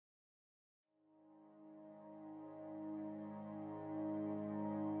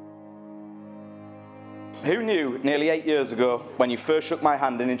Who knew nearly 8 years ago, when you first shook my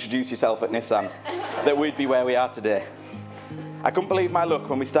hand and introduced yourself at Nissan, that we'd be where we are today? I couldn't believe my luck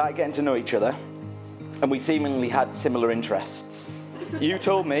when we started getting to know each other, and we seemingly had similar interests. You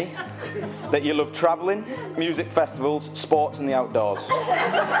told me that you love travelling, music festivals, sports and the outdoors.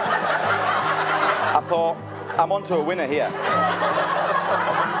 I thought, I'm onto a winner here.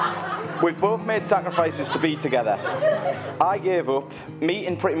 We've both made sacrifices to be together. I gave up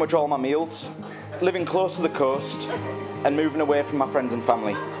meeting pretty much all my meals, living close to the coast, and moving away from my friends and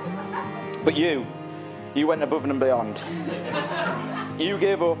family. But you went above and beyond. You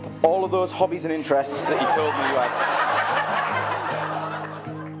gave up all of those hobbies and interests that you told me you had.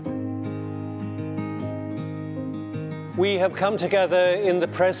 We have come together in the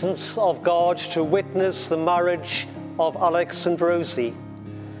presence of God to witness the marriage of Alex and Rosie,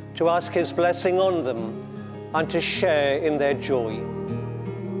 to ask his blessing on them and to share in their joy.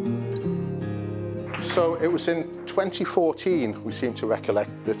 So it was in 2014, we seem to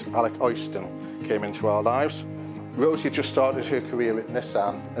recollect, that Alec Oyston came into our lives. Rosie had just started her career at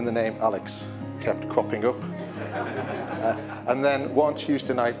Nissan, and the name Alex kept cropping up. And then one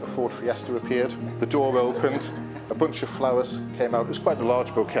Tuesday night, a Ford Fiesta appeared. The door opened, a bunch of flowers came out. It was quite a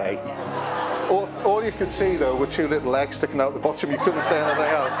large bouquet. All you could see, though, were two little legs sticking out the bottom. You couldn't say anything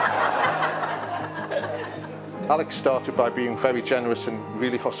else. Alex started by being very generous and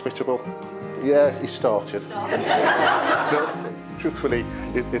really hospitable. Yeah, he started. No, truthfully,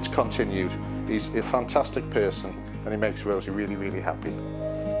 it's continued. He's a fantastic person, and he makes Rosie really, really happy.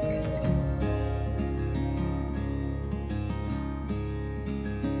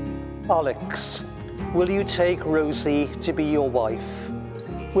 Alex, will you take Rosie to be your wife?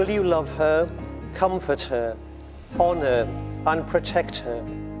 Will you love her, comfort her, honour and protect her,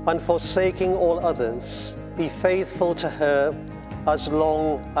 and forsaking all others, be faithful to her as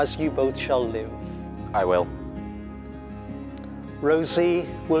long as you both shall live? I will. Rosie,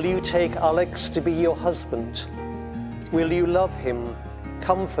 will you take Alex to be your husband? Will you love him,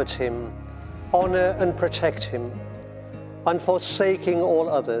 comfort him, honour and protect him, and forsaking all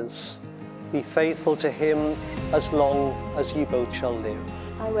others, be faithful to him as long as you both shall live?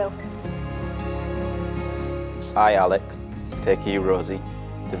 I will. I, Alex, take you, Rosie,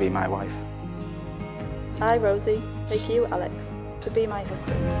 to be my wife. I, Rosie, take you, Alex, to be my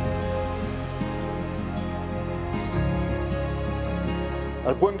husband.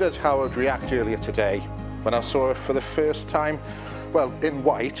 I wondered how I'd react earlier today when I saw her for the first time, well, in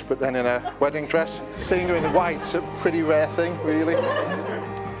white, but then in a wedding dress. Seeing her in white's a pretty rare thing, really.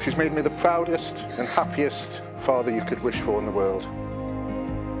 She's made me the proudest and happiest father you could wish for in the world.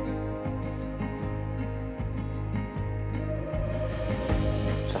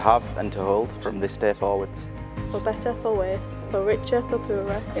 To have and to hold from this day forwards. For better, for worse, for richer, for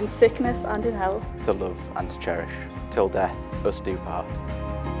poorer, in sickness and in health. To love and to cherish, till death us do part.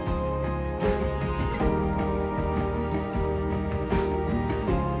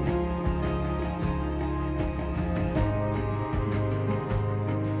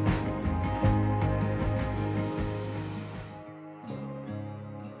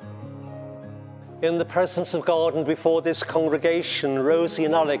 In the presence of God and before this congregation, Rosie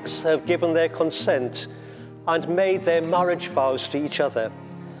and Alex have given their consent and made their marriage vows to each other.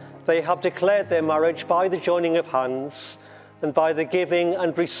 They have declared their marriage by the joining of hands and by the giving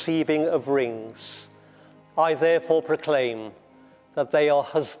and receiving of rings. I therefore proclaim that they are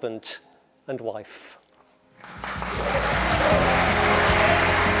husband and wife.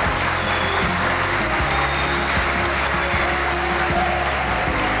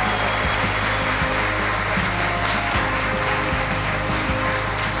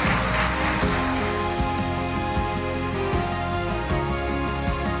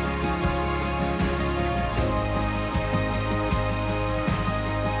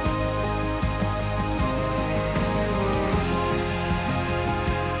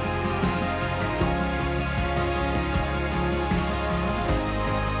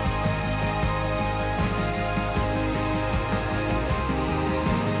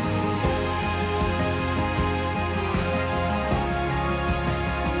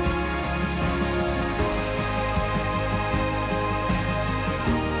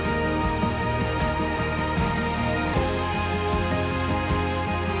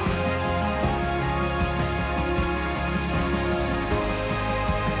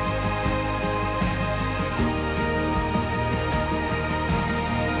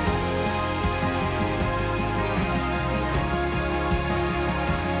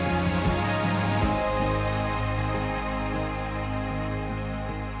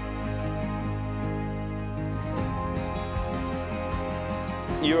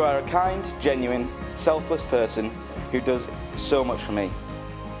 You are a kind, genuine, selfless person who does so much for me.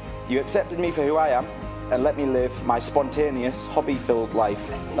 You accepted me for who I am and let me live my spontaneous, hobby-filled life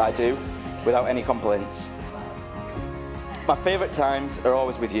that I do without any complaints. My favourite times are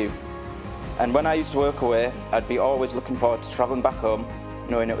always with you. And when I used to work away, I'd be always looking forward to travelling back home,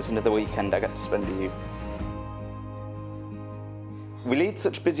 knowing it was another weekend I get to spend with you. We lead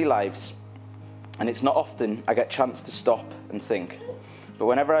such busy lives, and it's not often I get a chance to stop and think. But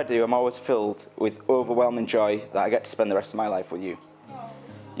whenever I do, I'm always filled with overwhelming joy that I get to spend the rest of my life with you.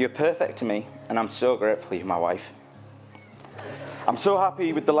 You're perfect to me, and I'm so grateful you're my wife. I'm so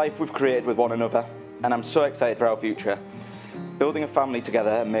happy with the life we've created with one another, and I'm so excited for our future. Building a family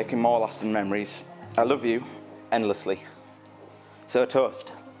together and making more lasting memories. I love you endlessly. So a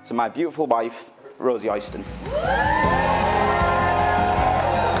toast to my beautiful wife, Rosie Oyston.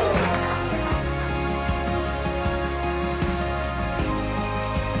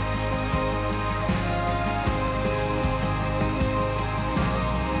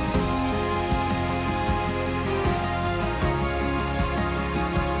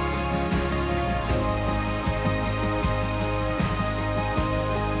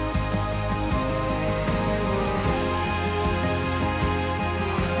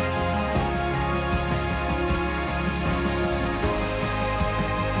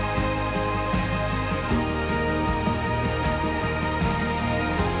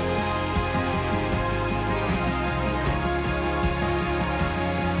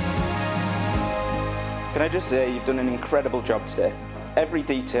 Can I just say you've done an incredible job today. Every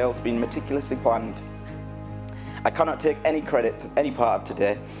detail's been meticulously planned. I cannot take any credit for any part of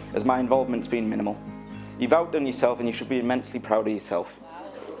today, as my involvement's been minimal. You've outdone yourself and you should be immensely proud of yourself.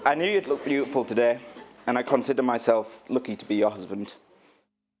 I knew you'd look beautiful today, and I consider myself lucky to be your husband.